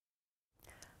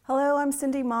Hello, I'm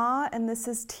Cindy Ma, and this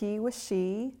is Tea with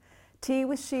She. Tea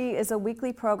with She is a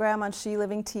weekly program on She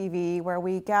Living TV where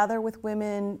we gather with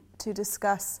women to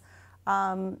discuss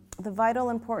the vital,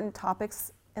 important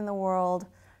topics in the world,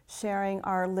 sharing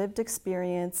our lived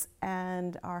experience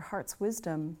and our heart's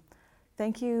wisdom.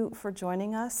 Thank you for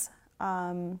joining us.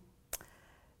 Thich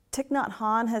Nhat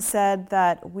Hanh has said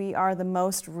that we are the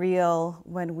most real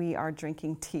when we are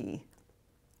drinking tea.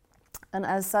 And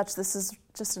as such, this is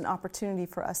just an opportunity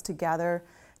for us to gather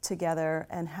together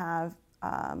and have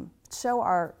show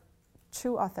our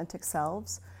true, authentic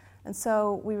selves. And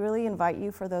so we really invite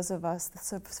you, for those of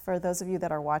you that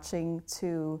are watching,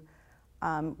 to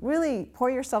really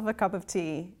pour yourself a cup of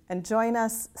tea and join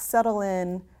us, settle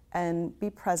in, and be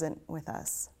present with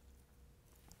us.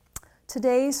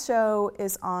 Today's show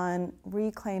is on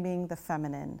reclaiming the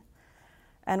feminine.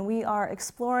 And we are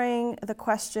exploring the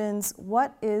questions,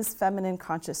 what is feminine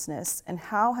consciousness and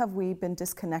how have we been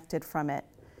disconnected from it?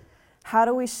 How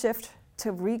do we shift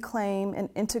to reclaim and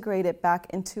integrate it back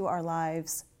into our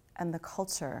lives and the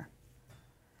culture?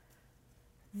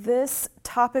 This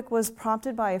topic was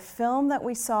prompted by a film that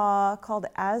we saw called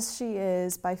As She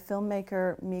Is by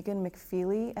filmmaker Megan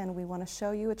McFeely, and we want to show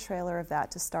you a trailer of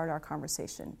that to start our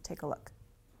conversation. Take a look.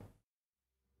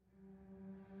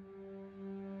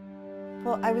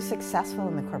 Well, I was successful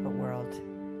in the corporate world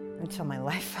until my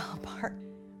life fell apart.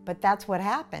 But that's what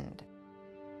happened.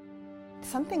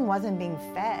 Something wasn't being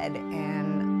fed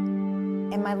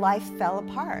and my life fell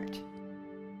apart.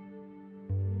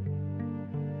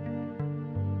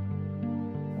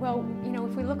 Well,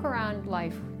 if we look around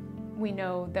life, we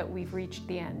know that we've reached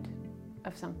the end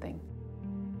of something.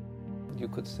 You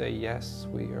could say, yes,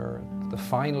 we are the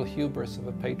final hubris of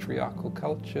a patriarchal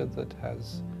culture that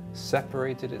has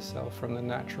separated itself from the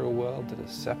natural world, that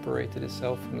has separated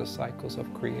itself from the cycles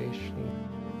of creation.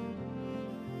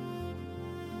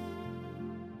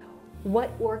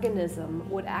 What organism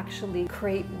would actually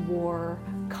create war,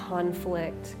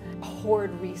 conflict,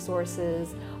 hoard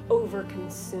resources,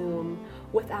 overconsume,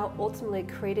 without ultimately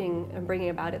creating and bringing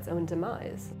about its own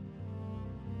demise?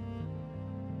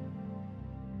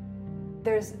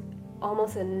 There's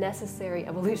almost a necessary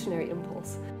evolutionary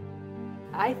impulse.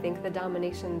 I think the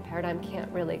domination paradigm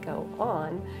can't really go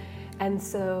on. And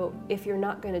so if you're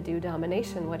not going to do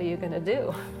domination, what are you going to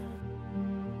do?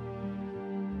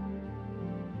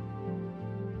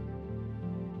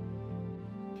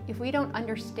 If we don't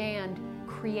understand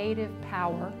creative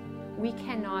power, we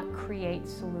cannot create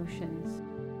solutions.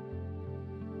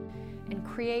 And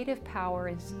creative power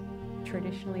is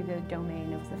traditionally the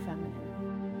domain of the feminine.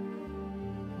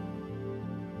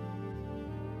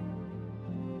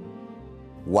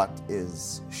 What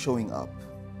is showing up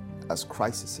as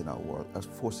crisis in our world, as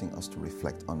forcing us to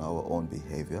reflect on our own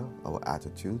behavior, our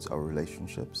attitudes, our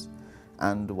relationships,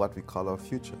 and what we call our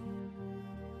future.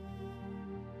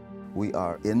 We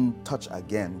are in touch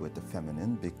again with the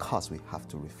feminine because we have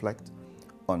to reflect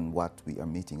on what we are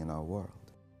meeting in our world.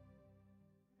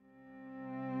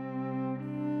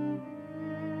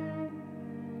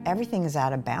 Everything is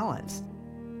out of balance.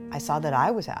 I saw that I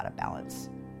was out of balance.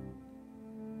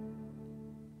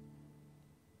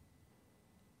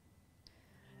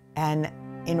 And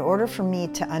in order for me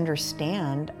to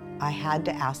understand, I had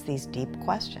to ask these deep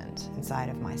questions inside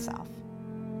of myself.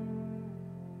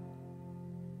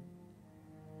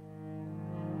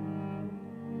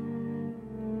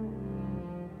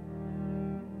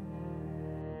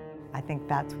 I think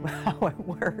that's how it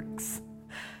works.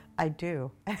 I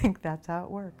do. I think that's how it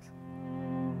works.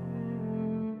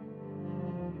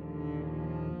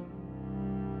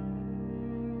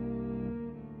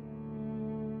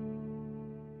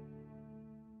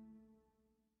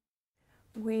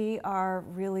 We are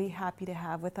really happy to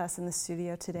have with us in the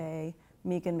studio today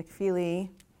Megan McFeely,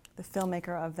 the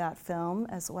filmmaker of that film,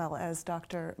 as well as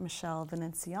Dr. Michelle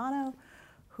Veneziano,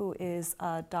 who is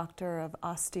a doctor of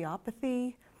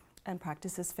osteopathy and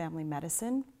practices family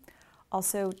medicine.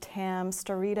 Also, Tam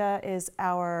Starita is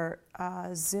our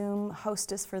Zoom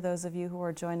hostess for those of you who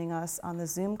are joining us on the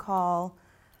Zoom call.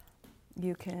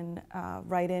 You can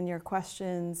write in your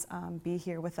questions, be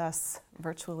here with us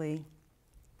virtually.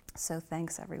 So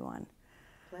thanks, everyone.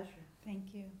 Pleasure.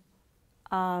 Thank you.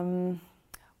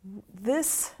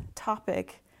 This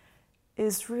topic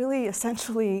is really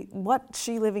essentially what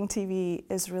She Living TV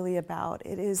is really about.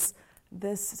 It is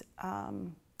this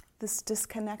this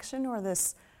disconnection, or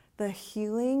the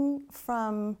healing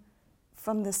from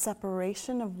the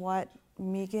separation of what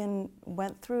Megan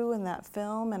went through in that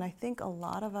film, and I think a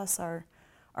lot of us are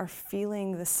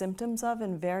feeling the symptoms of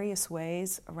in various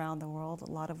ways around the world. A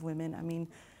lot of women. I mean,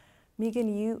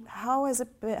 Megan, how has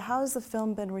the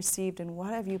film been received, and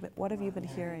what have you been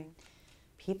hearing?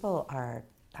 People are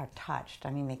touched.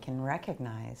 I mean, they can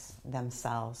recognize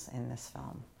themselves in this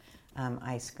film.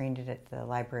 I screened it at the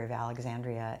Library of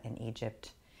Alexandria in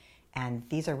Egypt, and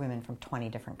these are women from 20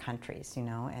 different countries, you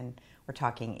know, and we're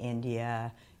talking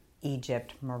India,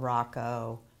 Egypt,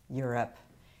 Morocco, Europe,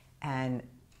 and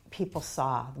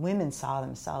women saw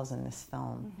themselves in this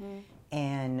film. Mm-hmm.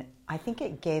 And I think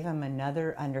it gave them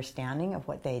another understanding of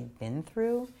what they'd been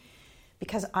through.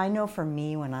 Because I know for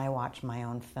me, when I watch my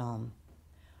own film,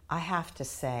 I have to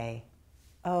say,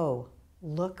 oh,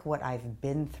 look what I've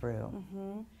been through.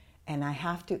 Mm-hmm. And I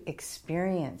have to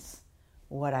experience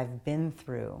what I've been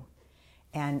through.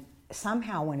 And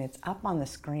somehow when it's up on the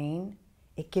screen,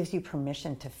 it gives you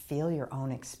permission to feel your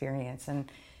own experience. And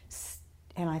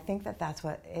I think that's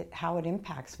how it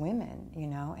impacts women, you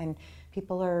know. And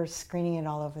people are screening it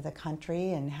all over the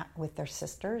country and with their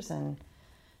sisters, and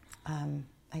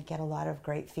I get a lot of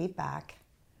great feedback.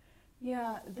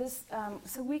 Yeah,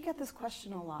 so we get this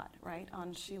question a lot, right,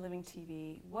 on She Living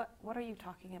TV. What are you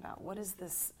talking about? What is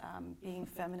this being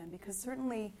feminine? Because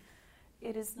certainly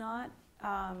it is not.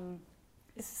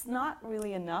 It's not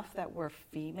really enough that we're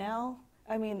female.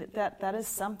 I mean, that is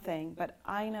something, but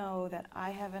I know that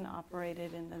I haven't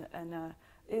operated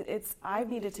I've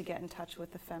needed to get in touch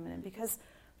with the feminine, because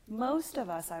most of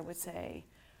us, I would say,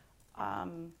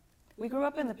 we grew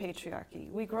up in the patriarchy.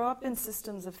 We grew up in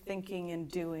systems of thinking and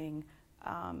doing,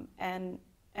 and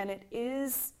it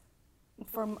is,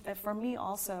 for me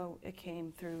also, it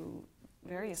came through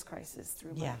various crises,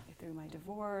 through my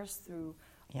divorce, through.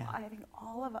 Yeah. I think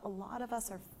a lot of us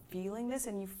are feeling this,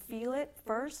 and you feel it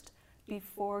first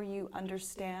before you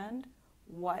understand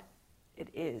what it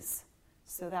is.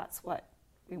 So that's what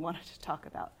we wanted to talk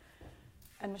about.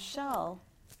 And Michelle,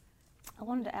 I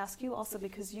wanted to ask you also,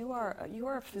 because you are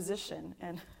a physician,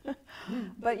 and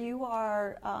but you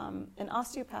are an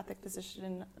osteopathic physician,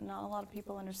 and not a lot of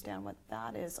people understand what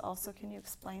that is. Also, can you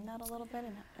explain that a little bit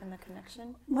and the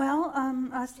connection? Well,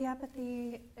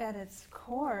 osteopathy at its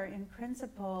core, in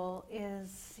principle,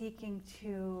 is seeking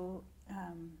to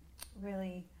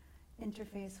really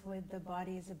interface with the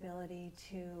body's ability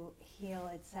to heal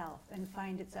itself and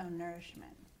find its own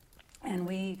nourishment. And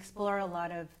we explore a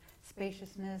lot of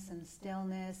spaciousness and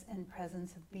stillness and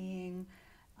presence of being.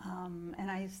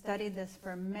 And I studied this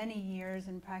for many years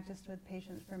and practiced with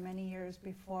patients for many years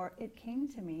before it came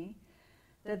to me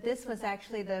that this was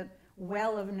actually the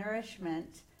well of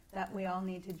nourishment that we all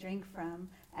need to drink from.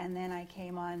 And then I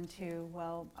came on to,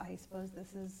 well, I suppose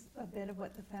this is a bit of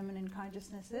what the feminine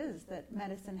consciousness is, that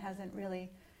medicine hasn't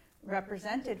really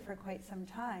represented for quite some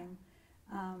time.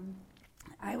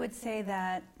 I would say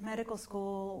that medical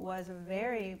school was a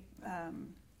very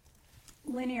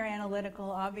linear, analytical,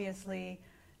 obviously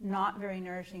not very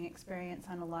nourishing experience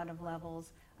on a lot of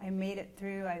levels. I made it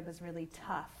through. I was really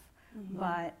tough. Mm-hmm.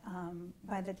 But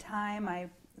by the time I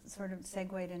sort of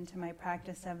segued into my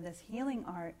practice of this healing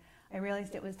art, I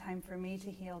realized it was time for me to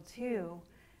heal too.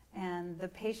 And the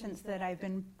patients that I've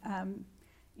been,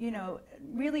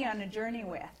 really on a journey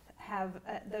with have,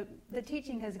 the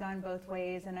teaching has gone both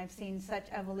ways, and I've seen such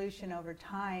evolution over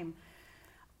time.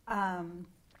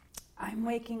 I'm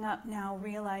waking up now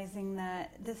realizing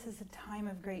that this is a time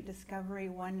of great discovery,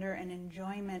 wonder, and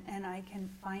enjoyment, and I can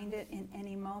find it in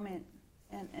any moment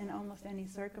and in almost any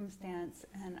circumstance,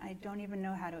 and I don't even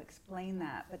know how to explain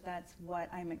that, but that's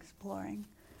what I'm exploring.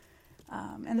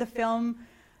 And the film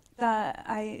that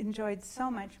I enjoyed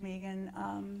so much, Megan,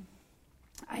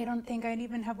 I don't think I'd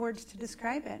even have words to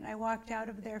describe it. I walked out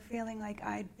of there feeling like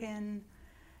I'd been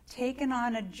taken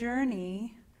on a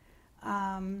journey.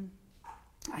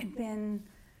 I'd been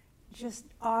just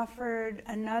offered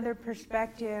another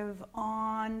perspective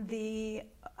on the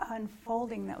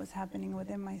unfolding that was happening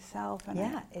within myself.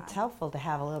 And it's helpful to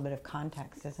have a little bit of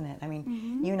context, isn't it? I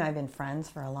mean, you and I have been friends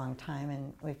for a long time,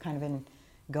 and we've kind of been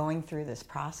going through this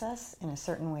process in a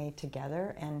certain way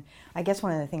together. And I guess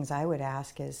one of the things I would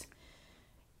ask is,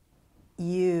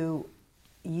 you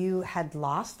had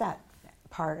lost that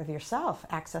part of yourself,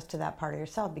 access to that part of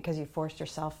yourself, because you forced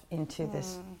yourself into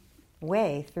this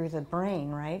way through the brain,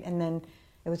 right? And then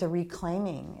it was a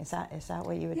reclaiming. Is that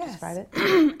what you would describe it?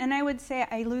 And I would say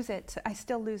I lose it. I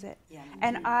still lose it. Yeah,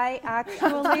 and I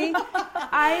actually,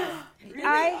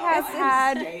 I have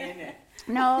had.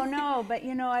 No, but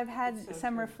I've had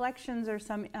some reflections or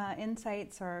some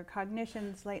insights or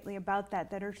cognitions lately about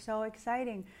that are so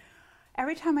exciting.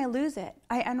 Every time I lose it,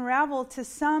 I unravel to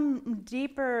some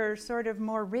deeper, sort of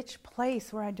more rich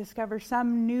place where I discover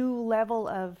some new level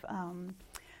of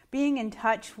being in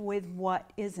touch with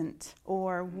what isn't,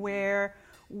 or where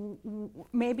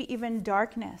maybe even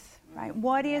darkness, right?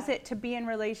 What is it to be in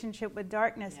relationship with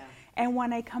darkness? Yeah. And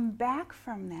when I come back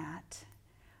from that,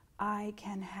 I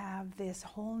can have this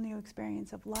whole new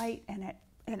experience of light, and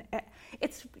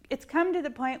it's come to the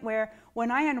point where when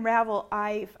I unravel,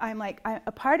 I'm like,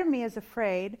 a part of me is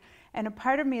afraid, and a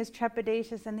part of me is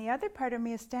trepidatious, and the other part of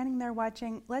me is standing there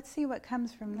watching, let's see what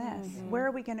comes from this. Where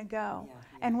are we going to go? Yeah,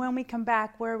 yeah. And when we come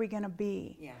back, where are we going to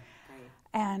be? Yeah, great.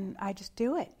 And I just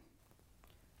do it.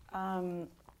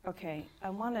 Okay, I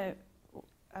want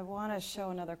to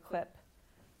show another clip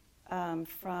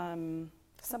from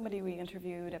somebody we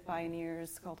interviewed at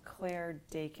Pioneers called Claire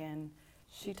Dakin.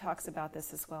 She talks about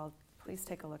this as well. Please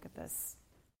take a look at this.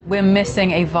 We're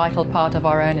missing a vital part of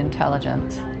our own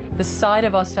intelligence. The side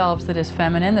of ourselves that is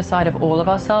feminine, the side of all of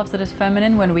ourselves that is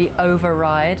feminine, when we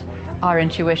override our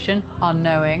intuition, our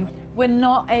knowing, we're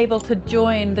not able to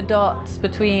join the dots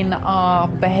between our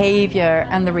behavior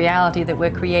and the reality that we're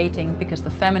creating, because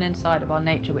the feminine side of our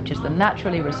nature, which is the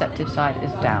naturally receptive side,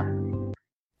 is down.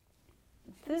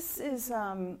 This is,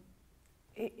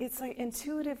 it's like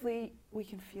intuitively we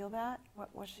can feel that,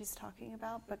 what she's talking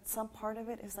about, but some part of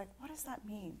it is like, what does that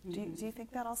mean? Do you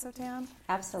think that also, Tam?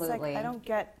 Absolutely. It's like, I don't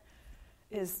get,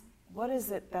 what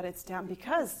is it that it's down?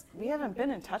 Because we haven't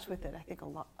been in touch with it, I think a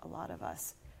lot of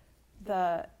us.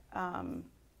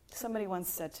 Somebody once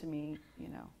said to me,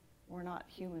 we're not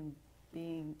human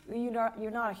being.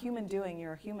 You're not a human doing,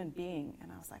 you're a human being. And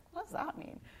I was like, what does that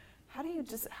mean? How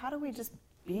do we just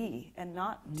be and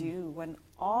not do when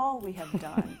all we have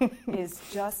done is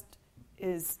just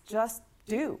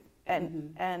do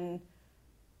and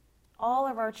all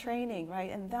of our training,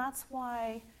 right? And that's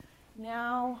why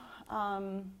now,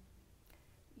 I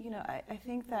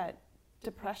think that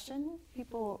depression,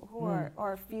 people who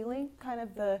are feeling kind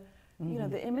of the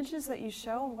images that you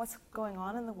show and what's going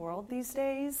on in the world these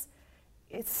days,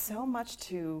 it's so much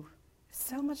to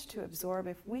absorb.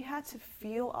 If we had to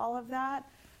feel all of that,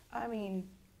 I mean,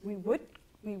 we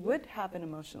would have an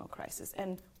emotional crisis.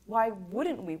 And why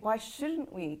wouldn't we? Why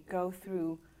shouldn't we go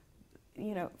through,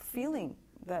 feeling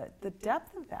the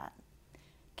depth of that?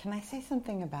 Can I say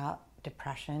something about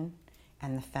depression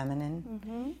and the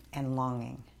feminine and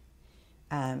longing?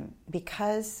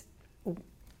 Because,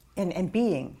 and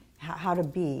being, how to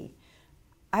be.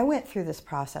 I went through this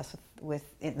process with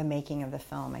the making of the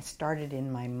film. I started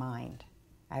in my mind.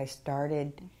 I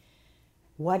started,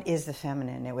 what is the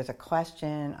feminine? It was a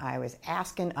question. I was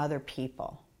asking other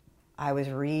people. I was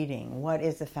reading, what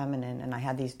is the feminine? And I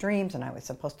had these dreams, and I was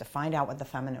supposed to find out what the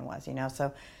feminine was,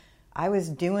 So I was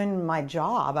doing my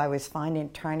job. I was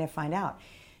trying to find out.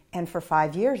 And for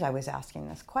 5 years, I was asking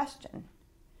this question.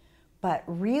 But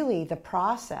really, the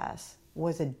process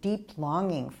was a deep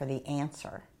longing for the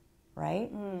answer,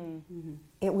 right? Mm-hmm.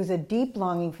 It was a deep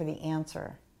longing for the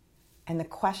answer. And the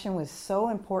question was so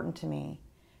important to me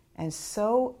and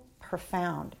so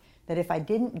profound that if I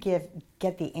didn't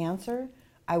get the answer,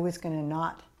 I was going to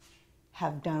not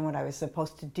have done what I was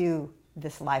supposed to do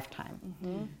this lifetime.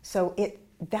 Mm-hmm. So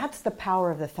that's the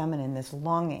power of the feminine, this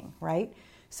longing, right?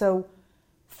 So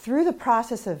through the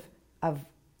process of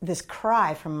this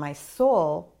cry from my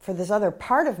soul for this other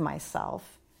part of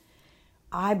myself,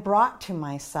 I brought to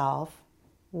myself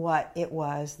what it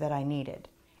was that I needed.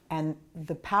 And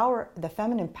the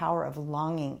feminine power of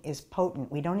longing is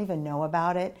potent. We don't even know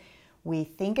about it. We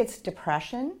think it's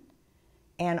depression,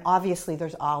 and obviously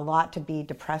there's a lot to be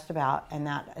depressed about, and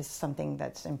that is something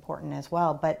that's important as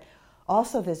well. But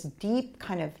also this deep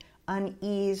kind of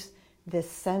unease, this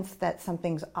sense that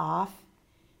something's off,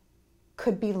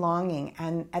 could be longing.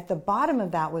 And at the bottom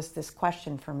of that was this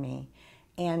question for me.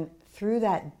 And through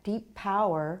that deep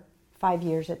power, 5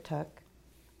 years it took,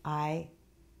 I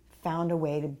found a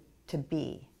way to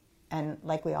be. And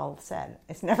like we all said,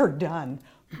 it's never done,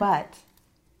 but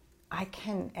I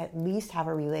can at least have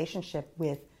a relationship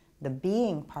with the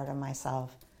being part of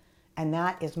myself. And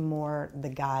that is more the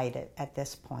guide at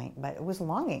this point. But it was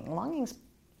longing. Longing's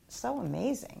so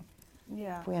amazing.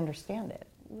 Yeah. If we understand it.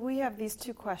 We have these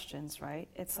two questions, right?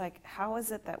 It's like, how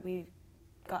is it that we've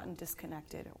gotten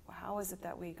disconnected? How is it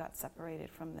that we got separated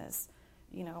from this?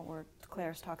 Where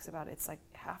Claire talks about it's like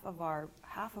half of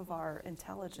our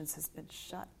intelligence has been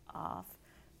shut off.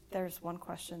 There's one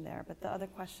question there, but the other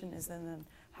question is then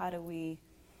how do we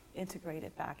integrate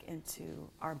it back into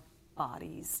our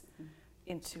bodies,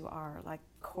 into our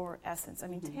core essence? I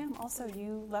mean, Tam, also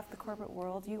you left the corporate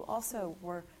world. You also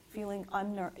were feeling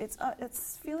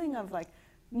it's feeling of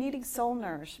needing soul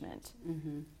nourishment.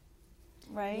 Mm-hmm.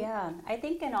 Right? Yeah, I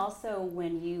think, and also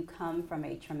when you come from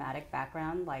a traumatic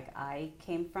background like I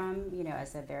came from,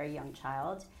 as a very young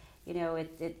child,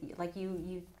 it like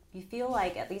you you feel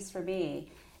like, at least for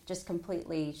me, just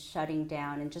completely shutting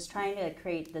down and just trying to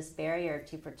create this barrier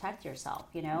to protect yourself,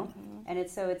 you know? And it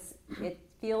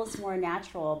feels more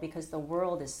natural because the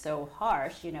world is so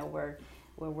harsh, you know, where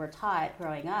we're taught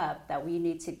growing up that we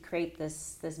need to create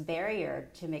this barrier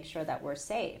to make sure that we're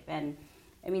safe. And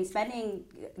I mean,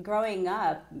 growing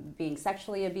up being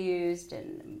sexually abused,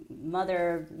 and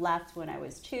mother left when I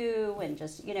was 2, and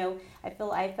just, you know, I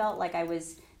felt like I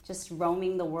was just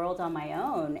roaming the world on my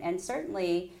own. And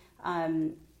certainly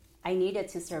I needed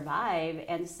to survive,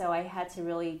 and so I had to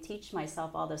really teach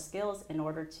myself all the skills in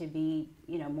order to be,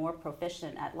 you know, more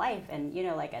proficient at life. And, you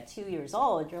know, like at 2 years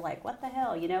old, you're like, what the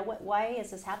hell, you know, why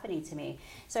is this happening to me?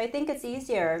 So I think it's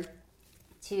easier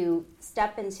to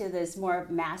step into this more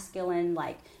masculine,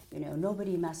 like, you know,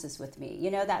 nobody messes with me, you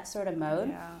know, that sort of mode.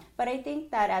 Yeah. But I think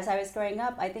that as I was growing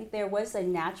up, I think there was a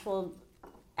natural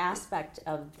aspect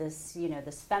of this, you know,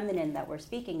 this feminine that we're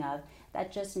speaking of,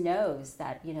 that just knows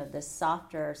that, you know, the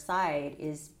softer side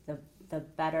is the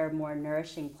better, more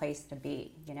nourishing place to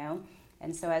be, you know?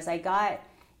 And so as I got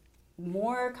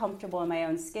more comfortable in my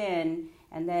own skin,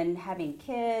 and then having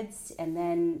kids, and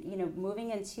then, you know,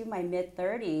 moving into my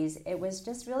mid-30s, it was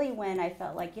just really when I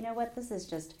felt like, you know what, this is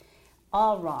just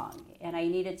all wrong, and I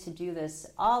needed to do this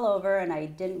all over, and I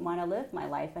didn't want to live my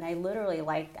life. And I literally,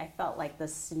 like, I felt like the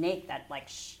snake that, like,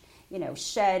 you know,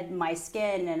 shed my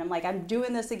skin, and I'm like, I'm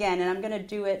doing this again, and I'm going to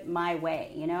do it my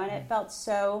way, you know? And it felt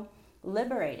so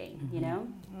liberating, you know?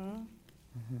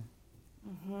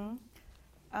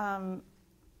 I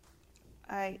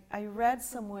read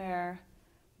somewhere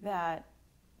that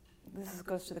this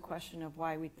goes to the question of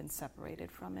why we've been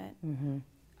separated from it.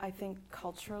 I think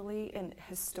culturally and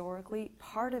historically,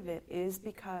 part of it is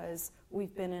because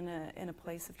we've been in a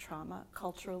place of trauma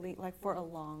culturally, like for a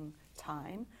long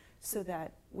time, so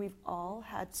that we've all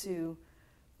had to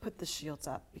put the shields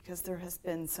up because there has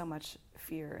been so much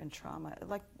fear and trauma,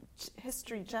 like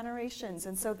history, generations.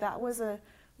 And so that was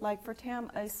like for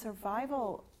Tam, a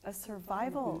survival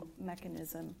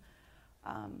mechanism.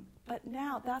 But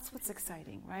now that's what's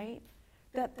exciting, right?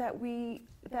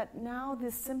 That now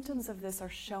the symptoms of this are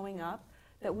showing up,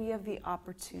 that we have the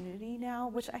opportunity now,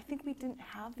 which I think we didn't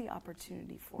have the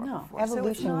opportunity for before.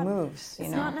 Evolution moves, you know.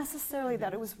 It's not necessarily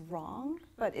that it was wrong,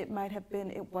 but it might have been,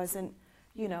 it wasn't,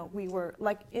 you know, we were,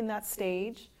 like in that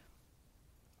stage,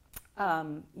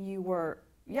 you were,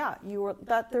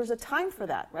 that there's a time for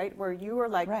that, right? Where you were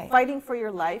like fighting for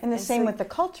your life. And the same with the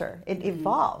culture. It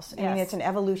evolves. I mean, it's an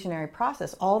evolutionary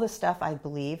process. All the stuff, I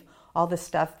believe, all the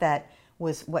stuff that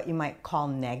was what you might call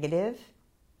negative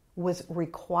was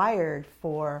required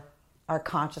for our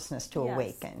consciousness to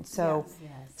awaken. So,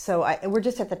 we're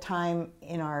just at the time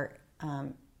in our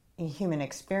in human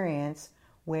experience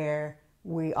where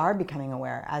we are becoming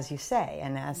aware, as you say,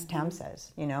 and as Tam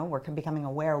says, you know, we're becoming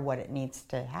aware of what it needs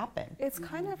to happen. It's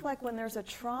kind of like when there's a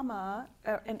trauma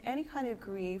and any kind of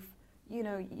grief, you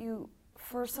know, you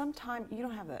for some time you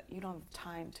don't have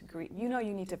time to grieve. You know,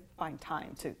 you need to find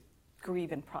time to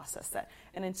grieve and process that.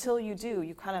 And until you do,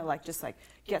 you kind of like just like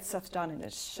get stuff done and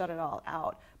just shut it all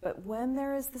out. But when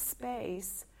there is the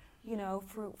space, you know,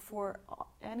 for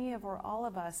any of or all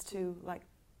of us to like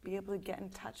be able to get in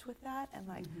touch with that and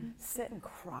like sit and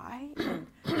cry and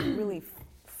really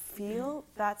feel,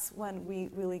 that's when we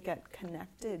really get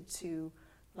connected to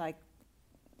like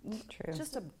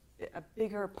just a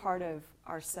bigger part of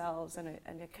ourselves and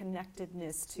a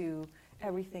connectedness to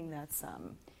everything that's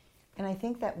And I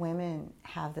think that women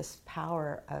have this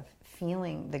power of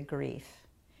feeling the grief,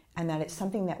 and that it's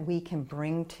something that we can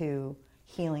bring to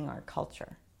healing our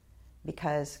culture,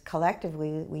 because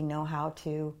collectively we know how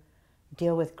to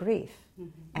deal with grief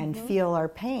and feel our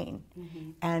pain.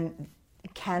 And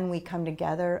can we come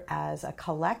together as a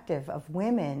collective of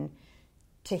women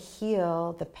to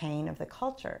heal the pain of the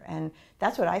culture? And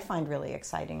that's what I find really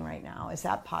exciting right now, is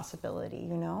that possibility,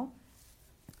 you know?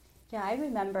 Yeah, I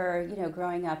remember, you know,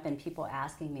 growing up and people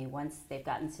asking me once they've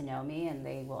gotten to know me, and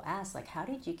they will ask, like, how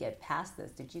did you get past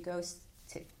this? Did you go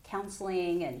to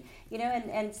counseling? And, you know,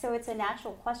 and so it's a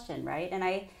natural question, right? And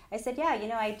I said, yeah, you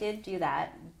know, I did do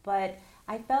that, but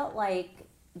I felt like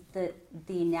the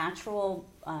natural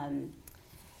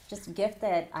just gift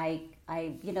that I,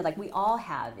 you know, like we all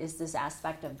have is this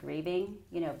aspect of grieving,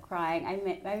 you know, crying.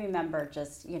 I remember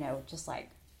just, you know, just like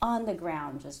on the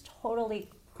ground, just totally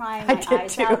crying my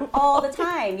eyes out all the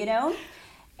time, you know?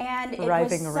 And it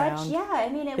was around. Such, I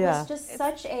mean, it was just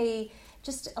such a,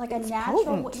 just like a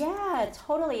natural, potent.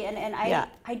 Totally. And I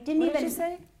didn't What did you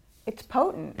say? It's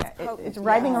potent. It's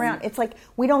writhing around. It's like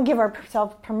we don't give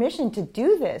ourselves permission to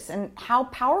do this. And how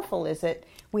powerful is it?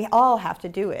 We all have to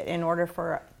do it in order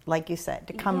for like you said,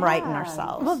 to come right in Yeah.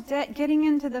 ourselves. Well, getting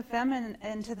into the feminine,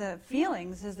 into the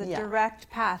feelings, is the Yeah. direct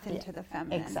path into the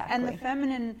feminine. Exactly. And the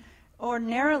feminine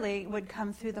ordinarily would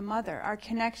come through the mother. Our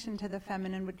connection to the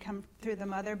feminine would come through the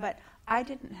mother, but I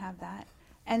didn't have that.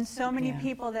 And so many Yeah.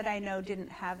 people that I know didn't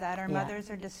have that. Our Yeah. mothers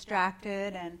are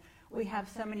distracted, and we have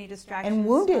so many distractions. And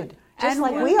wounded, just And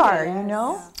like we wounded. are, you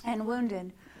know? And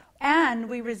wounded. And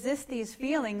we resist these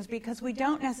feelings because we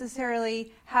don't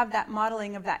necessarily have that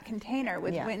modeling of that container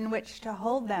in which to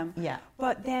hold them. Yeah.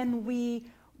 But then we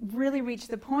really reach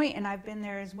the point, and I've been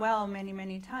there as well many,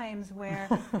 many times, where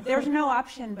there's no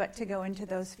option but to go into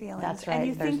those feelings. That's right. And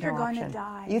you There's think you're no going option. to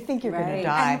die. You think you're going Right. to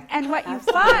die. And what you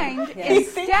find You think you're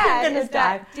instead gonna is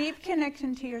die. that deep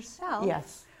connection to yourself.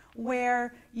 Yes.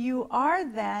 Where you are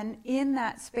then in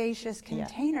that spacious Yeah.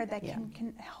 container that Yeah.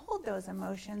 can hold those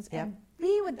emotions Yep. and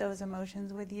be with those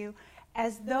emotions with you,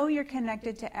 as though you're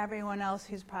connected to everyone else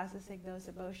who's processing those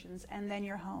emotions, and then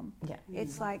you're home. Yeah.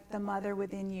 It's like the mother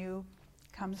within you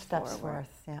comes Steps forward.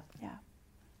 forth, yeah. Yeah.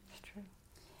 It's true.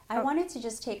 I wanted to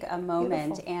just take a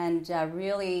moment Beautiful. and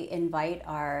really invite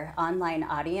our online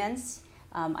audience.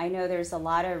 I know there's a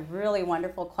lot of really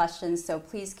wonderful questions, so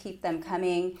please keep them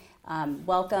coming.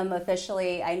 Welcome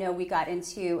officially. I know we got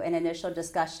into an initial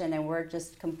discussion and we're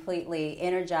just completely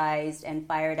energized and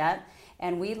fired up.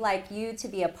 And we'd like you to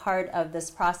be a part of this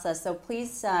process. So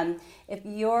please, if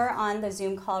you're on the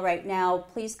Zoom call right now,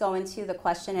 please go into the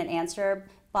question and answer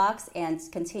box and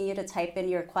continue to type in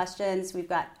your questions. We've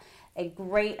got a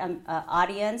great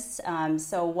audience.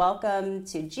 So welcome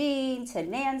to Jean, to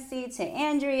Nancy, to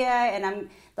Andrea, and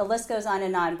the list goes on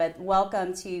and on, but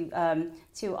welcome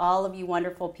to all of you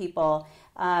wonderful people.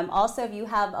 Also, if you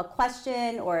have a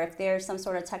question or if there's some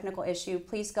sort of technical issue,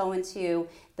 please go into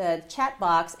the chat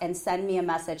box and send me a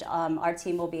message. Our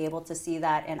team will be able to see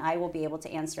that, and I will be able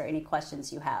to answer any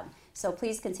questions you have. So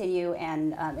please continue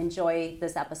and enjoy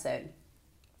this episode.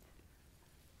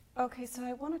 Okay, so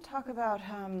I want to talk about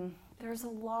there's a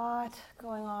lot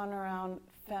going on around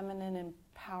feminine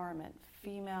empowerment,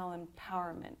 female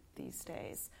empowerment these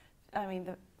days. I mean,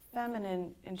 the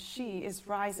feminine and she is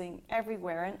rising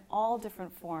everywhere in all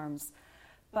different forms.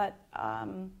 But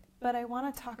I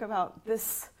want to talk about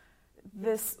this.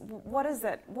 What does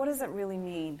that really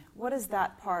mean? What is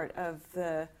that part of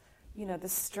the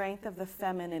strength of the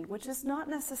feminine, which is not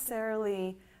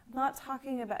necessarily, I'm not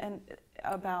talking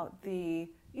about the,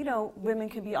 women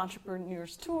can be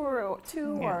entrepreneurs too,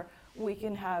 or we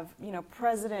can have,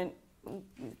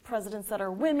 presidents that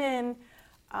are women.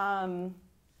 I'm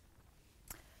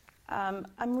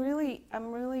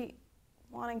really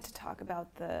wanting to talk about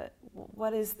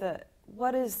what is the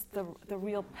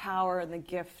real power and the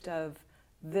gift of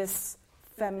this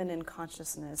feminine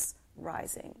consciousness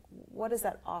rising. What does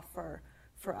that offer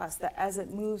for us that as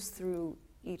it moves through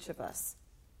each of us?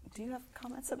 Do you have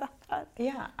comments about that?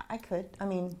 Yeah, I could. I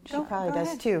mean, she Go probably does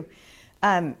ahead. too.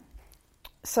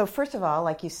 So first of all,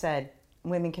 like you said,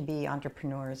 women can be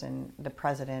entrepreneurs and the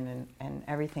president and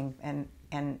everything.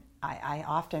 And I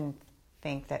often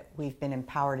think that we've been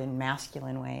empowered in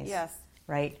masculine ways. Yes.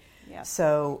 Right? Yes.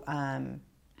 So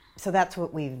that's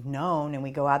what we've known, and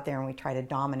we go out there and we try to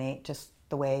dominate just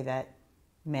the way that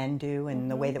men do and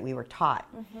the way that we were taught.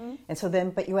 And so then,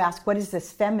 but you ask, what is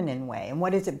this feminine way? And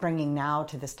what is it bringing now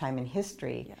to this time in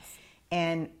history? Yes.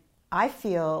 And I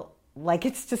feel like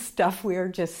it's the stuff we were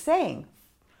just saying.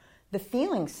 The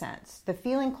feeling sense, the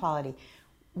feeling quality.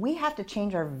 We have to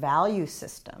change our value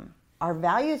system. Our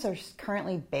values are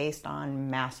currently based on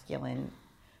masculine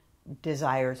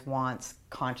desires, wants,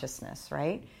 consciousness,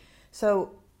 right?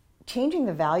 So changing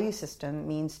the value system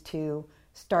means to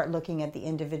start looking at the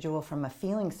individual from a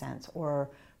feeling sense or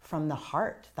from the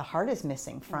heart. The heart is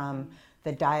missing from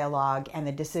the dialogue and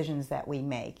the decisions that we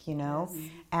make, Yes.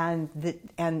 And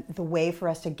the way for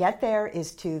us to get there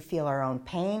is to feel our own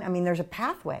pain. I mean, there's a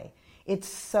pathway. It's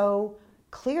so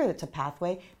clear it's a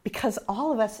pathway because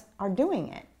all of us are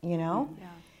doing it, Yeah.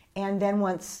 And then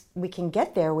once we can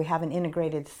get there, we have an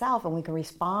integrated self and we can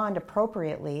respond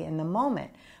appropriately in the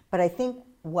moment. But I think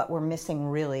what we're missing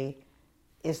really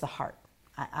is the heart.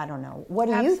 I don't know. What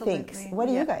do you think? Absolutely. What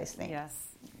do you guys think? Yes.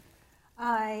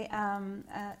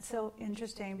 So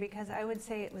interesting, because I would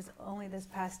say it was only this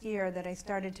past year that I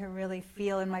started to really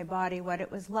feel in my body what it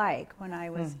was like when I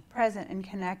was present and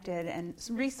connected and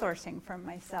resourcing from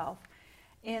myself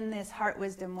in this heart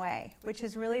wisdom way, which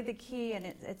is really the key, and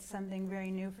it's something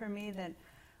very new for me that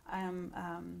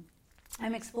I'm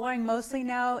exploring mostly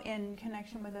now in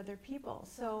connection with other people.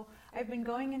 So I've been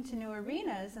going into new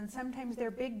arenas, and sometimes they're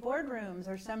big boardrooms,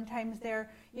 or sometimes they're,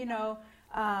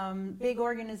 big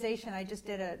organization. I just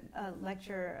did a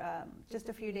lecture just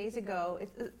a few days ago.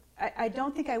 I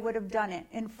don't think I would have done it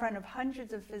in front of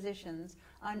hundreds of physicians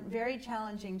on very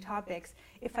challenging topics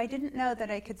if I didn't know that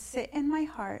I could sit in my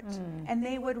heart and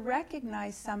they would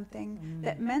recognize something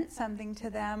that meant something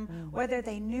to them, whether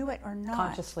they knew it or not.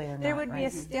 Consciously or not. There would be a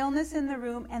stillness in the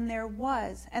room, and there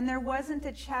was. And there wasn't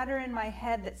a chatter in my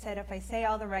head that said, if I say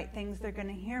all the right things, they're going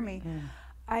to hear me.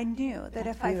 I knew that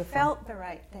if I felt the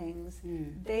right things,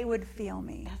 they would feel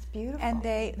me. That's beautiful. And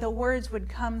the words would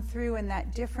come through in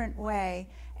that different way,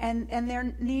 and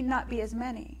there need not be as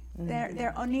many.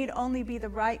 There need only be the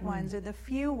right ones, or the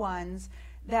few ones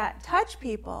that touch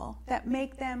people, that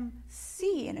make them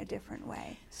see in a different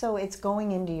way. So it's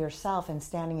going into yourself and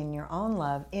standing in your own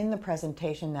love in the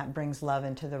presentation that brings love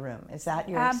into the room. Is that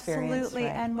your experience? Absolutely,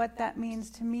 right? and what that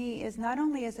means to me is not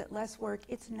only is it less work,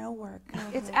 it's no work.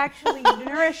 It's actually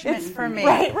nourishment for me.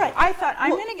 Right. I thought,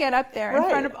 I'm going to get up there in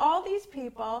front of all these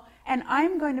people, and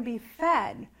I'm going to be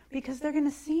fed, because they're going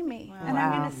to see me, and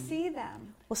I'm going to see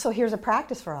them. Well, so here's a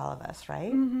practice for all of us, right?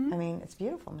 I mean, it's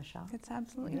beautiful, Michelle. It's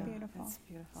absolutely beautiful. It's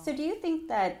beautiful. So do you think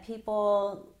that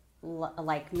people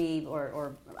like me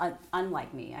or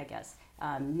unlike me, I guess,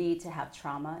 need to have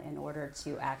trauma in order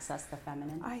to access the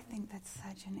feminine? I think that's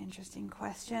such an interesting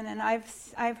question, and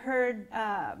I've heard,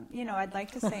 I'd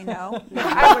like to say no.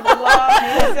 I would love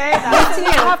to say that. You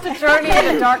have to journey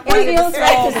in the dark night. It feels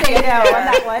right to say no on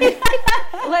that one.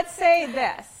 Let's say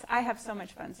this. I have so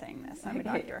much fun saying this. I'm a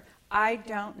doctor. I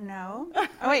don't know.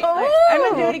 Oh, wait, I'm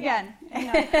going to do it again.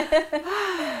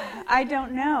 I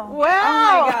don't know.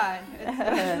 Wow. Oh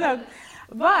my God.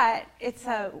 But it's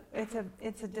a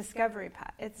discovery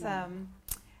path. It's an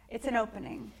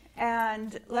opening.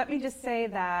 And let me just say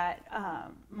that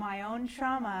my own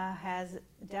trauma has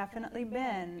definitely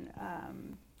been a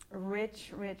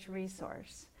rich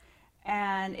resource.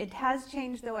 And it has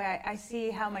changed the way I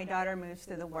see how my daughter moves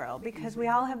through the world, because we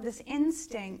all have this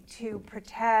instinct to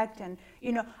protect, and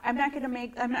I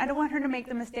don't want her to make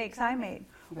the mistakes I made.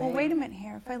 Right. Well, wait a minute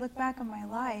here. If I look back on my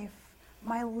life,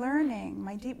 my learning,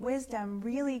 my deep wisdom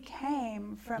really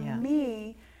came from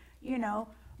me,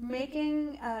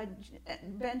 making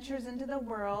ventures into the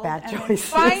world, bad and choices.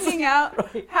 finding out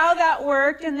how that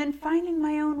worked, and then finding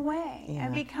my own way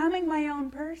and becoming my own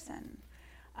person.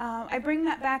 I bring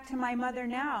that back to my mother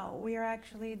now. We are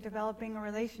actually developing a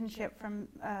relationship from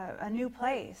a new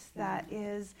place that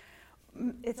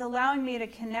it's allowing me to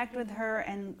connect with her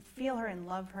and feel her and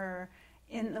love her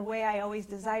in the way I always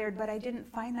desired, but I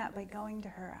didn't find that by going to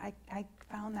her. I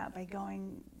found that by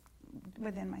going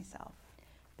within myself.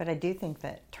 But I do think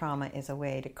that trauma is a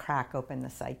way to crack open the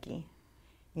psyche.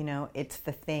 It's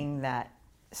the thing that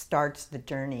starts the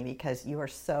journey, because you're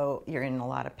in a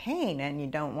lot of pain and you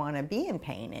don't want to be in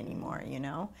pain anymore,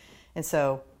 and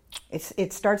so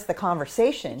it starts the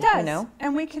conversation. It does.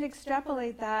 And we can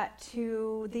extrapolate that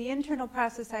to the internal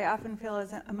process. I often feel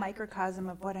as a microcosm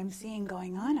of what I'm seeing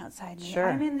going on outside me. Sure.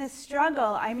 I'm in this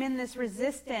struggle, I'm in this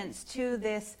resistance to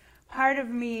this part of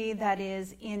me that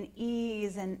is in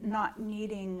ease and not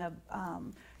needing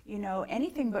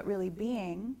anything but really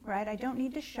being, right? I don't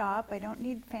need to shop. I don't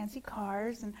need fancy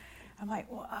cars. And I'm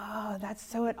like, wow, that's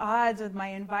so at odds with my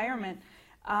environment.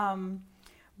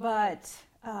 But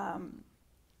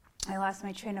I lost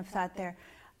my train of thought there.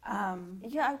 I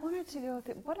wanted to go with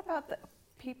it. What about the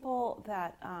people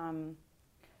that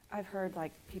I've heard,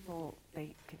 like people,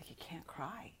 they can't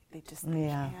cry. They just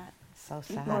can't. So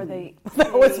sad. Or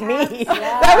that was me.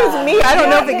 That was me. I don't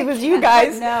know if it was you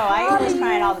guys. No, I was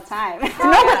crying all the time. No, but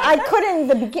I couldn't in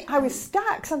the beginning. I was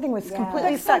stuck. Something was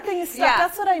completely stuck. Something is stuck. Yeah.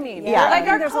 That's what I mean. Yeah. Like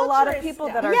there's a lot of people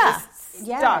that are just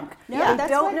stuck. No,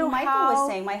 that's don't what know Michael how was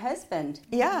saying, my husband.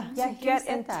 To get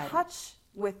in touch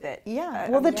with it. Yeah.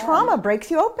 Well, the trauma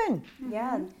breaks you open.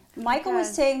 Yeah. Michael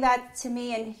was saying that to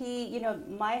me, and he,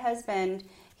 my husband,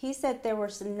 he said there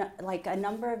were a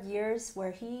number of years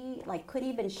where he couldn't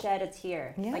even shed a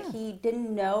tear. Yeah. Like he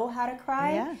didn't know how to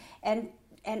cry. Yeah. And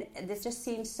this just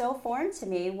seemed so foreign to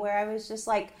me, where I was just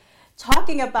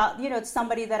talking about,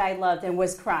 somebody that I loved and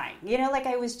was crying.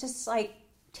 I was just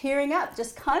tearing up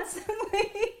just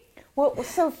constantly. Well,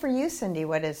 so for you, Cindy,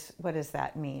 what does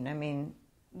that mean? I mean,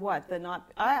 what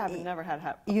I have never had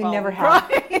a you problem never have.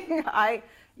 crying.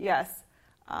 Yes.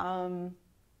 So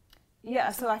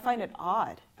I find it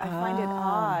odd. I find it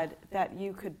odd that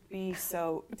you could be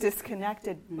so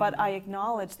disconnected, but I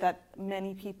acknowledge that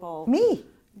many people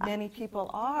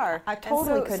are. I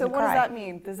totally couldn't So what cry. does that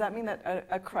mean? Does that mean that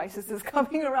a crisis is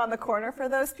coming around the corner for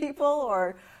those people?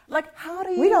 Or how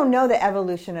do you... We don't know the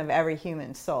evolution of every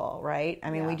human soul, right? I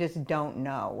mean, we just don't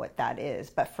know what that is.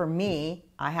 But for me,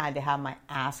 I had to have my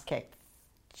ass kicked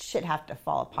shit have to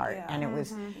fall apart. Yeah. And it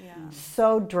was Yeah.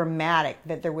 so dramatic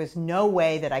that there was no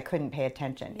way that I couldn't pay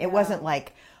attention. It wasn't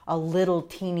like a little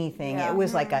teeny thing. Yeah. It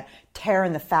was like a tear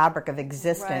in the fabric of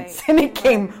existence. Right. And it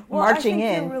came Well, marching I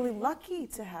think in. you're really lucky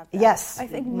to have that. Yes. I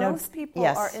think No- most people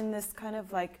yes. are in this kind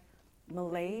of like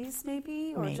malaise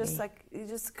maybe, or just Maybe. like you're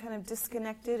just kind of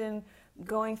disconnected and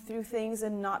going through things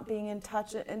and not being in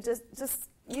touch and just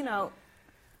you know.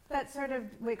 That sort of,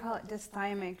 we call it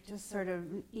dysthymic, just sort of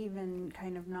even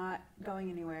kind of not going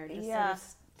anywhere, just Yeah.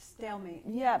 sort of stalemate.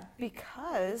 Yeah,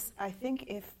 because I think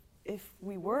if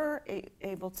we were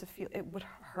able to feel, it would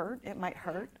hurt. It might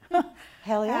hurt.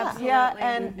 Hell yeah. Absolutely. Yeah,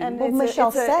 and Well, it's, Michelle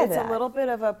it's, a, said it's that. a little bit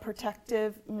of a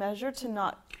protective measure to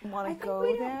not want I to think go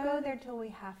we there. don't go there till we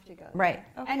have to go there. Right.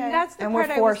 Okay. And that's the And part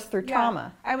we're I forced was, through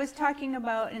trauma. I was talking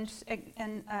about and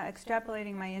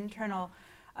extrapolating my internal,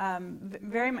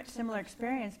 very much similar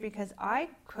experience, because I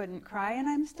couldn't cry, and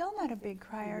I'm still not a big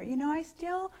crier. You know, I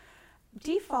still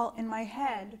default in my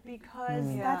head because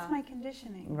Yeah. that's my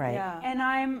conditioning. Right. Yeah. And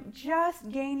I'm just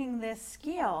gaining this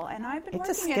skill, and I've been It's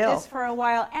a working skill. at this for a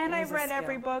while, and It I've is a read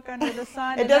every skill. book under the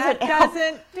sun. It and doesn't that help.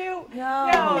 doesn't do.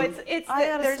 No. it's I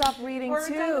gotta there's stop reading words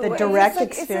too. on The It's direct like-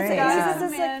 it's just experience. like- Yeah. it's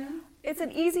just like- it's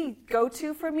an easy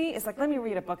go-to for me. It's like, let me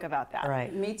read a book about that.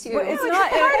 Right. Me too. But it's No,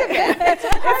 not it's part of it. It's a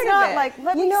part It's of not it. like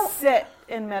let You me know- sit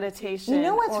in meditation. You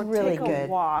know what's or really take a good?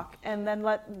 walk and then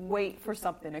wait for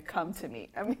something to come to me.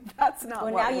 I mean, that's not.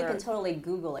 Well, what now you we're- can totally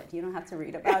Google it. You don't have to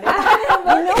read about it.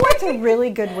 You know what's a really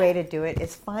good way to do it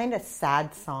is find a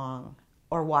sad song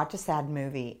or watch a sad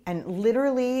movie. And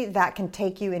literally that can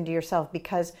take you into yourself,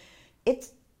 because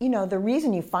it's, you know, the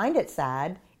reason you find it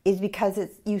sad is because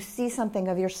you see something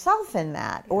of yourself in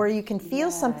that, or you can feel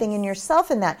something in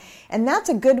yourself in that. And that's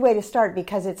a good way to start,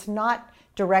 because it's not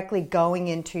directly going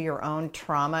into your own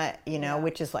trauma, you know,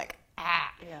 which is like,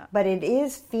 Yeah. but it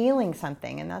is feeling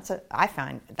something. And I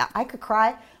find that I could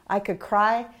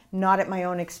cry not at my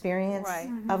own experience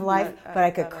Right. of life, but I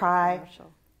could at a cry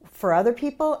commercial. for other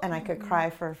people, and I could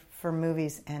cry for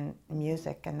movies and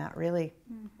music, and that really,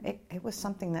 it was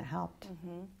something that helped.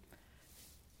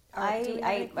 Do we have any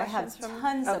I have questions from-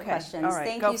 tons of Okay, questions. all right,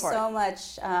 Thank go you for so it.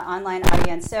 much, online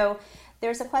audience. So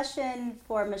there's a question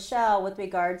for Michelle with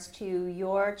regards to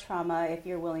your trauma, if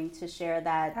you're willing to share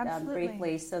that Absolutely.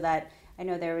 briefly, so that I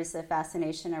know there was a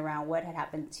fascination around what had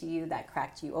happened to you that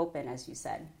cracked you open, as you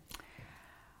said.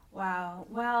 Wow.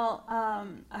 Well,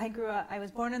 I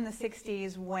was born in the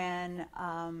 60s when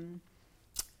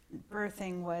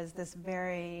birthing was this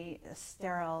very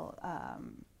sterile,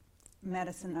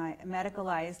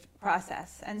 medicalized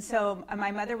process. And so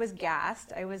my mother was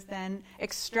gassed. I was then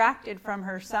extracted from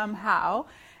her somehow.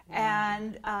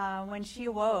 And when she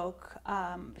awoke,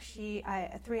 3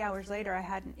 hours later, I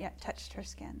hadn't yet touched her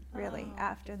skin, really,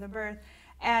 after the birth.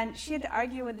 And she had to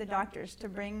argue with the doctors to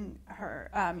bring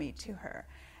me to her.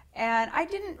 And I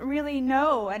didn't really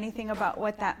know anything about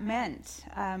what that meant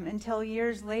until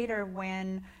years later,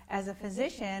 when, as a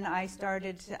physician, I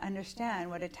started to understand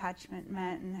what attachment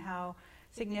meant and how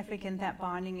significant that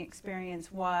bonding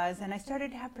experience was. And I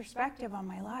started to have perspective on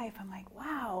my life. I'm like,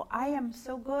 wow, I am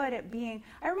so good at being...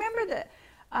 I remember that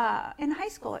in high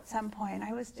school at some point,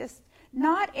 I was just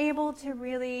not able to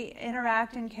really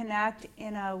interact and connect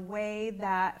in a way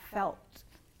that felt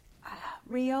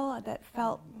real, that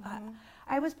felt...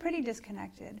 I was pretty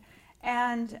disconnected,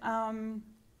 and I'm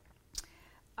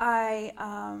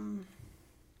trying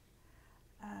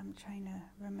to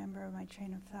remember my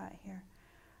train of thought here.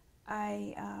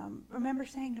 I remember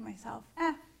saying to myself,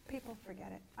 people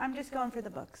forget it. I'm just going for the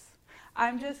books.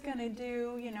 I'm just going to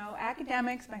do,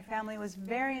 academics. My family was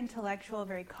very intellectual,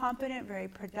 very competent, very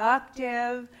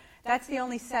productive. That's the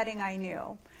only setting I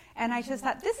knew. And I just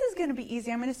thought, this is going to be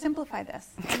easy. I'm going to simplify this.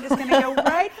 I'm just going to go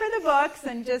right for the books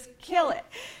and just kill it.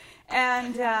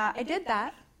 And I did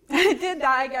that.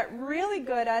 I got really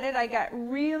good at it. I got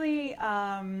really,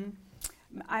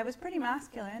 I was pretty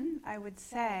masculine, I would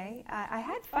say. I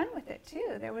had fun with it,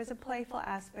 too. There was a playful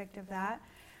aspect of that.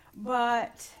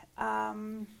 But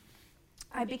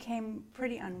I became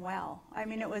pretty unwell. I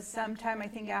mean, it was sometime, I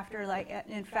think, after,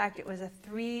 in fact, it was a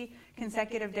 3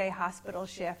 consecutive day hospital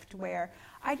shift where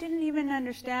I didn't even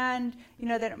understand,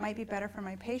 that it might be better for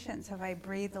my patients if I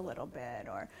breathed a little bit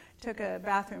or took a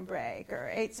bathroom break or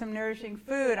ate some nourishing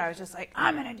food. I was just like,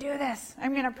 I'm going to do this.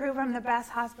 I'm going to prove I'm the best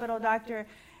hospital doctor.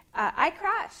 I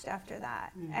crashed after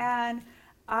that. And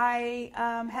I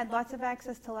had lots of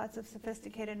access to lots of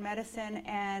sophisticated medicine,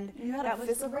 and You had that a was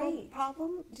physical great.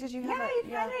 problem? Did you have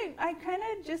I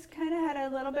kind of had a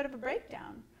little bit of a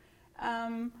breakdown.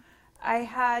 I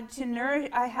had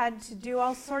to do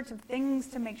all sorts of things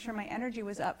to make sure my energy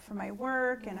was up for my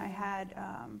work, and I had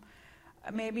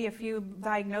maybe a few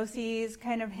diagnoses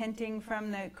kind of hinting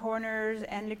from the corners,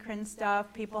 endocrine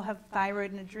stuff. People have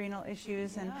thyroid and adrenal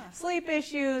issues and sleep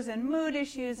issues and mood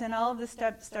issues, and all of this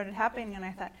stuff started happening. And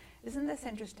I thought, isn't this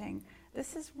interesting?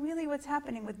 This is really what's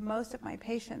happening with most of my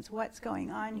patients, what's going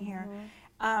on here.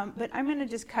 But I'm going to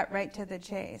just cut right to the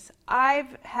chase.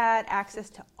 I've had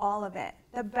access to all of it.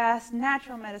 The best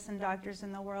natural medicine doctors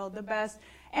in the world, the best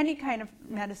any kind of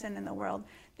medicine in the world.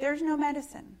 There's no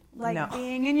medicine like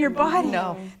being in your body.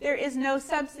 There is no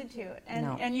substitute.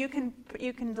 And you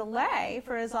can delay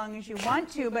for as long as you want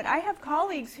to. But I have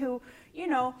colleagues who,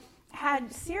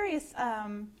 had serious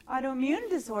autoimmune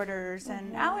disorders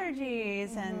and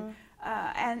allergies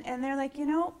and they're like,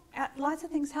 lots of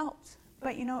things helped.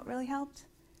 But what really helped?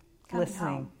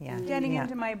 Listening, getting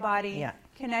into my body,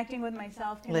 connecting with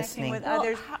myself, connecting with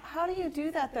others. How do you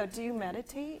do that though? Do you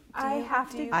meditate? I have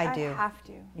to. I have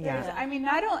to. Yeah. I mean,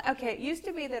 not only, it used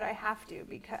to be that I had to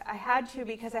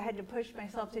because I had to push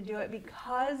myself to do it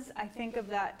because I think of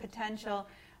that potential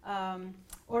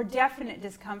or definite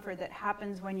discomfort that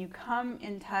happens when you come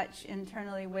in touch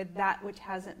internally with that which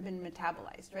hasn't been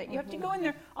metabolized, right? You have to go in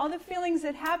there. All the feelings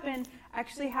that happen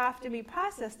actually have to be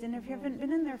processed, and if you haven't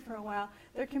been in there for a while,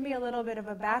 there can be a little bit of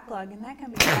a backlog, and that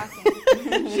can be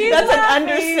shocking. That's an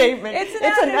understatement.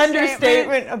 It's an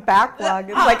understatement, a backlog.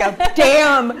 It's like a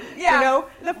dam,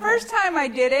 The first time I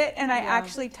did it, and I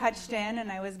actually touched in, and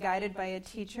I was guided by a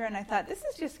teacher, and I thought, this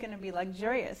is just going to be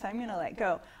luxurious. I'm going to let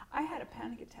go. I had a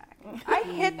panic attack. I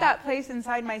hit that place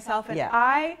inside myself, and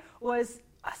I was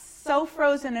so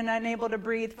frozen and unable to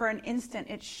breathe for an instant.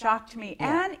 It shocked me,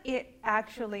 and it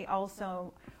actually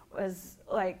also was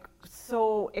like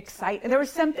so exciting. There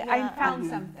was something. I found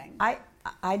something.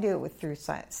 I do it through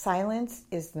silence. Silence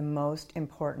is the most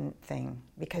important thing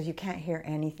because you can't hear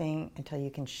anything until you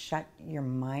can shut your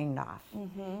mind off.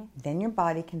 Then your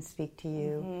body can speak to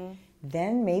you.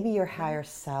 Then maybe your higher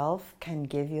self can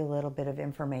give you a little bit of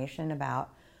information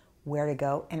about where to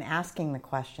go and asking the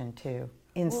question too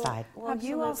inside. Well,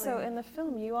 you also, in the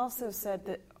film, you also said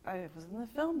that, it was in the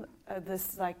film,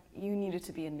 this, like, you needed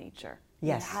to be in nature.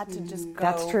 Yes. You had to just go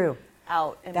That's true.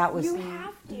 out. And that was, you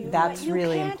have to. That's you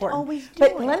really can't important. Always do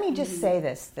but it. let me just say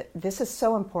this, that this is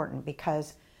so important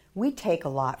because we take a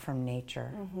lot from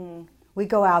nature. We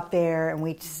go out there and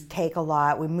we just take a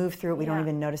lot. We move through it. We don't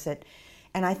even notice it.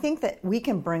 And I think that we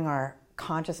can bring our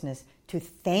consciousness to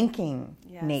thanking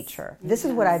nature. This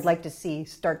is what I'd like to see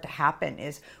start to happen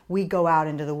is we go out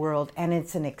into the world and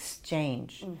it's an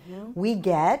exchange.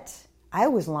 I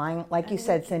was lying, like you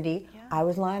said, Cindy, I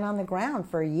was lying on the ground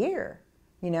for a year.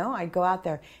 I'd go out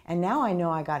there and now I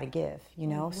know I got to give,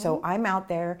 So I'm out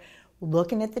there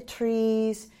looking at the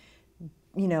trees,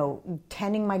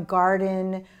 tending my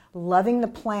garden, loving the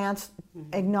plants,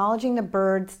 acknowledging the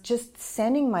birds, just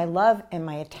sending my love and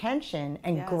my attention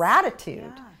and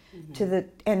gratitude to the,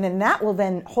 and then that will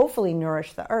then hopefully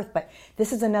nourish the earth. But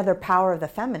this is another power of the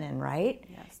feminine, right?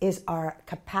 Is our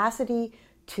capacity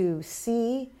to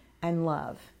see and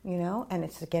love, and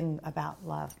it's again about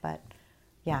love. But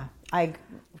I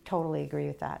totally agree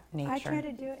with that, nature. I try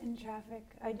to do it in traffic.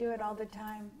 I do it all the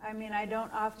time. I mean, I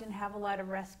don't often have a lot of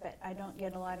respite. I don't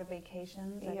get a lot of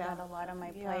vacations. I've got a lot on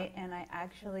my plate, and I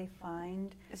actually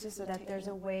find that there's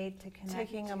a way to connect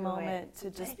taking to a moment it. to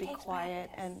just be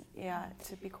quiet and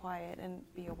to be quiet and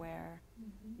be aware.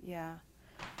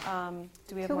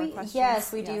 Do we have more questions?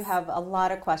 Yes, we do have a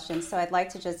lot of questions. So I'd like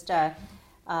to just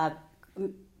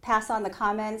pass on the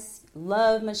comments.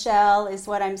 Love Michelle is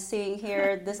what I'm seeing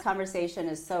here. This conversation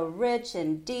is so rich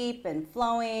and deep and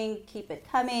flowing. Keep it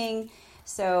coming.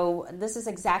 So this is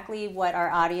exactly what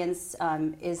our audience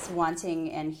is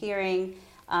wanting and hearing.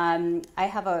 I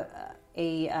have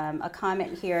a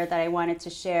comment here that I wanted to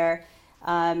share.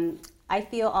 I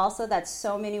feel also that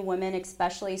so many women,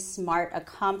 especially smart,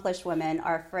 accomplished women,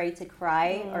 are afraid to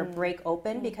cry or break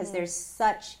open because there's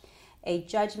such a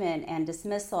judgment and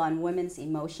dismissal on women's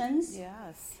emotions.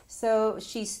 So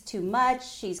she's too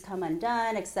much, she's come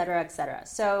undone, et cetera, et cetera.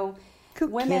 So who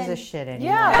women, gives a shit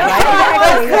anymore?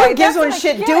 Who gives one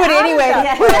shit? Do it anyway.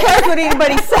 Who cares what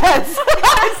anybody says?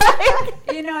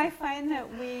 I find that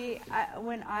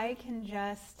when I can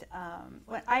just,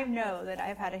 when I know that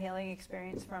I've had a healing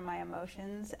experience from my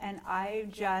emotions, and I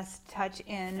just touch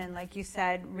in, and like you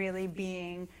said, really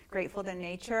being grateful to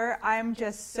nature, I'm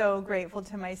just so grateful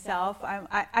to myself.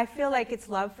 I feel like it's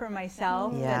love for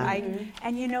myself.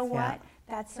 And you know what?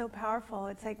 That's so powerful.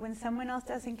 It's like when someone else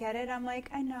doesn't get it, I'm like,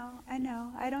 I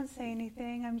know. I don't say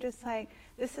anything. I'm just like,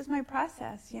 this is my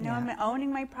process. I'm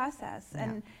owning my process.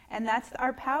 And that's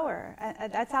our power.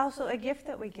 That's also a gift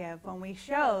that we give when we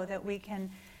show that we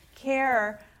can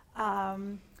care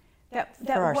That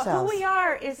For ourselves. who we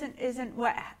are isn't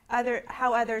what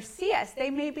how others see us. They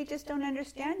maybe just don't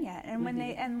understand yet, and when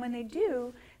they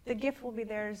do, the gift will be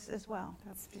theirs as well.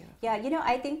 That's beautiful. Yeah,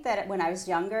 I think that when I was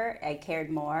younger, I cared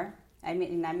more. I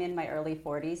mean, I'm in my early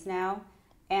 40s now,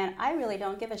 and I really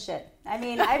don't give a shit. I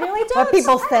mean, I really don't. What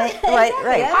people think, right?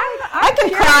 Yeah. I can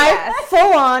cry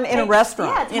full on in a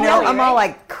restaurant. Yeah, totally, I'm all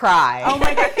like cry. Oh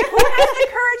my God! Who has the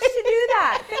courage to do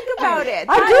that? Think about it.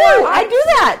 I do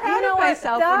that. Proud of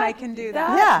myself when I can do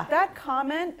that. Yeah. That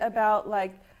comment about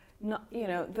like,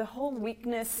 the whole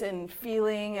weakness and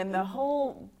feeling, and the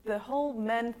whole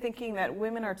men thinking that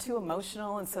women are too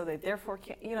emotional and so they therefore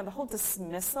can't. The whole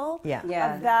dismissal Yeah.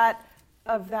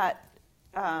 of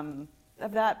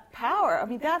that power. I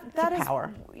mean, that is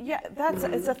power. Yeah,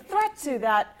 it's a threat to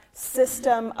that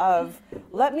system of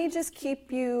let me just keep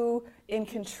you in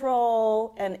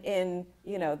control and in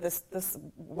this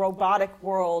robotic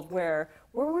world where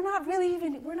we're not really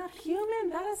we're not human.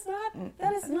 That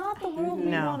is not the world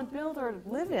we want to build or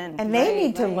live in. And they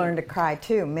need to learn to cry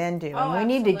too. Men do, and we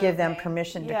need to give them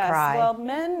permission to cry. Well,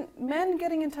 men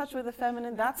getting in touch with the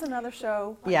feminine, that's another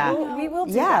show. Yeah. We will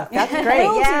do Yeah, that. that's great.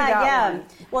 We'll do that Yeah. one.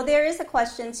 Well, there is a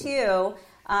question too,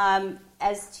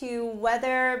 as to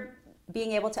whether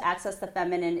being able to access the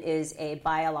feminine is a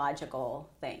biological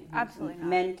thing. Absolutely not.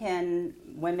 Men can,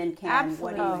 women can.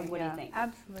 Absolutely. What do you think?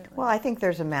 Absolutely. Well, I think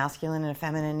there's a masculine and a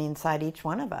feminine inside each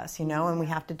one of us, and we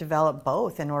have to develop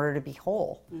both in order to be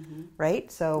whole, right?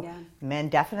 So men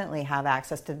definitely have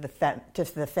access to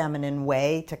the feminine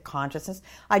way, to consciousness.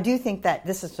 I do think that,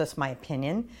 this is just my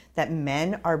opinion, that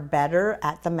men are better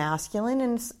at the masculine,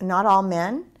 and not all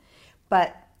men,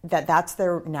 but that's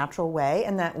their natural way,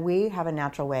 and that we have a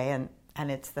natural way, and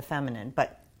it's the feminine.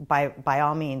 But by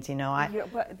all means,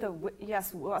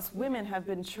 Yes, us women have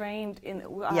been trained in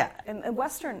the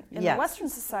Western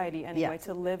society anyway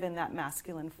to live in that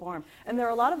masculine form, and there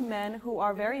are a lot of men who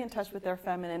are very in touch with their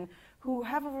feminine who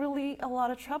have a lot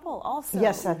of trouble also.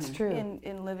 Yes, that's true.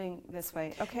 In living this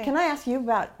way. Okay. Can I ask you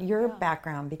about your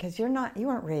background, because you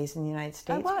weren't raised in the United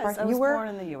States? I was born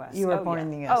in the U.S. You were born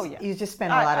in the U.S. Oh, yeah. You just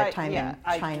spent a lot of time in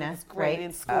China, I was great right?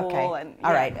 in school. Okay. And,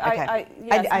 all right. Okay.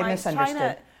 I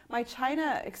misunderstood. My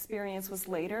China experience was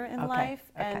later in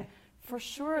life, and for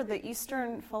sure the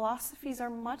Eastern philosophies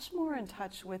are much more in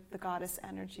touch with the goddess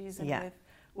energies and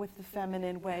with the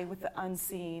feminine way, with the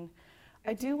unseen.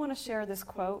 I do want to share this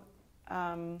quote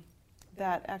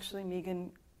that actually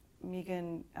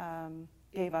Megan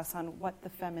gave us on what the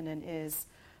feminine is.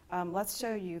 Let's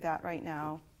show you that right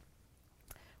now.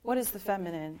 What is the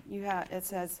feminine? It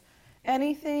says,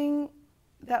 anything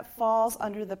that falls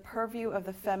under the purview of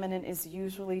the feminine is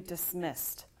usually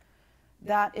dismissed.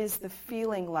 That is the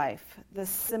feeling life, the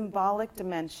symbolic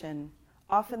dimension.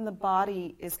 Often the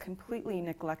body is completely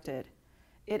neglected.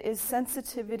 It is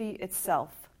sensitivity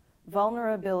itself,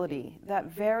 vulnerability, that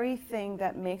very thing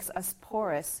that makes us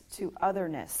porous to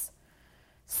otherness.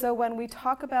 So when we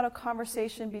talk about a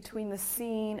conversation between the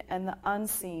seen and the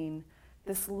unseen,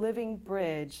 this living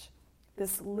bridge,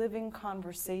 this living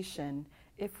conversation,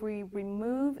 if we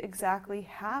remove exactly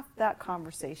half that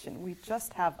conversation, we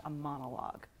just have a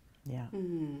monologue. Yeah.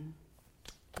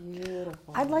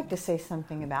 Beautiful. I'd like to say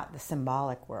something about the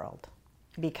symbolic world,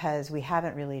 because we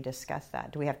haven't really discussed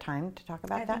that. Do we have time to talk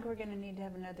about I that? think we're going to need to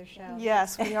have another show.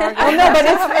 Yes, we are. Oh no, but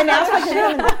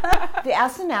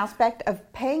it's an aspect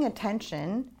of paying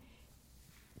attention.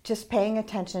 Just paying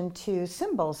attention to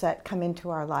symbols that come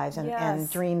into our lives and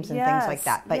dreams and things like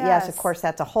that. But yes, of course,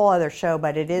 that's a whole other show,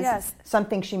 but it is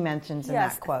something she mentions in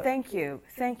that quote. Thank you.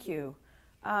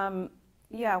 We're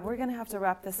going to have to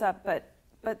wrap this up, but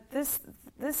this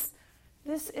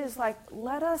is like,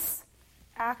 let us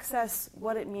access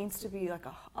what it means to be like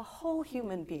a whole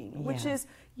human being, which is,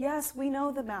 yes, we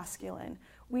know the masculine.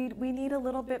 We need a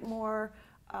little bit more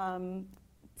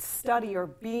study or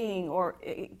being or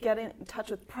get in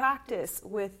touch with practice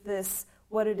with this,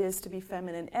 what it is to be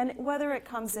feminine, and whether it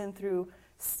comes in through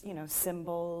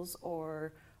symbols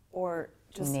or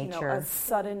just nature. A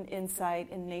sudden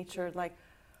insight in nature. Like,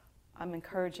 I'm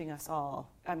encouraging us all.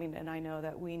 I mean, and I know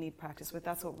that we need practice with.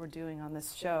 That's what we're doing on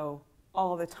this show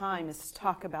all the time, is to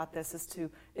talk about this, is to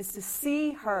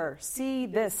see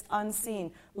this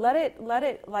unseen. Let us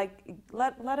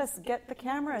get the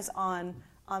cameras on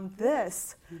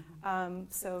this,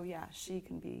 so she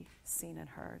can be seen and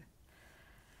heard.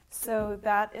 So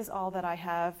that is all that I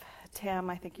have. Tam,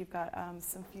 I think you've got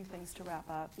some few things to wrap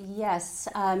up. Yes,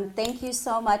 thank you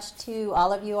so much to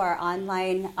all of you, our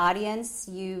online audience.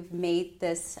 You've made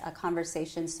this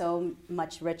conversation so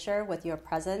much richer with your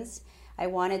presence. I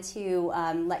wanted to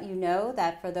let you know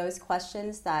that for those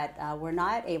questions that were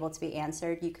not able to be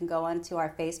answered, you can go onto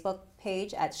our Facebook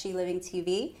page at She Living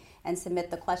TV and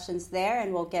submit the questions there,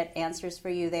 and we'll get answers for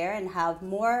you there and have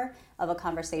more of a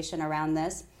conversation around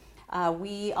this.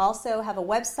 We also have a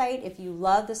website. If you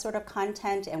love this sort of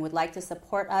content and would like to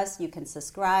support us, you can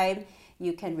subscribe.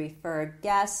 You can refer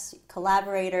guests,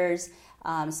 collaborators,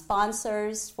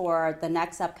 sponsors for the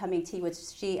next upcoming Tea with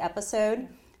She episode.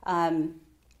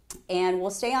 And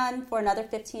we'll stay on for another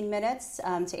 15 minutes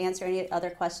to answer any other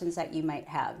questions that you might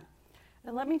have.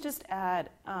 And let me just add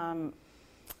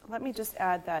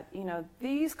that, you know,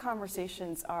 these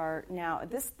conversations are now,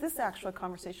 this actual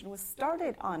conversation was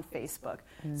started on Facebook.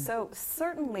 So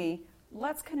certainly,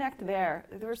 let's connect there.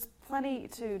 There's plenty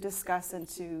to discuss and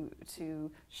to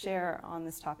share on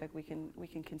this topic. We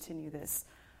can continue this.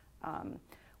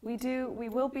 We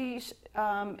will be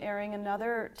airing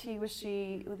another Tea with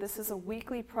She. This is a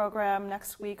weekly program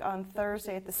next week on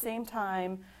Thursday at the same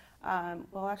time.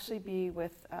 We'll actually be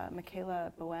with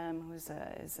Michaela Boehm, who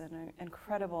is an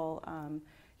incredible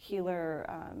healer,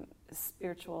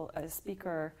 spiritual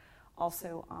speaker,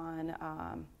 also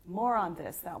on more on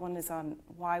this. That one is on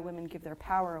why women give their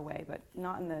power away, but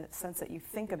not in the sense that you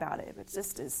think about it, but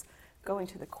just is going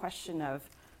to the question of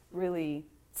really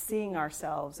seeing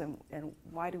ourselves and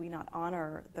why do we not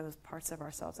honor those parts of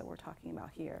ourselves that we're talking about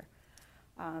here.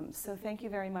 So thank you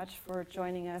very much for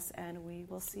joining us, and we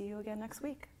will see you again next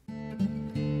week.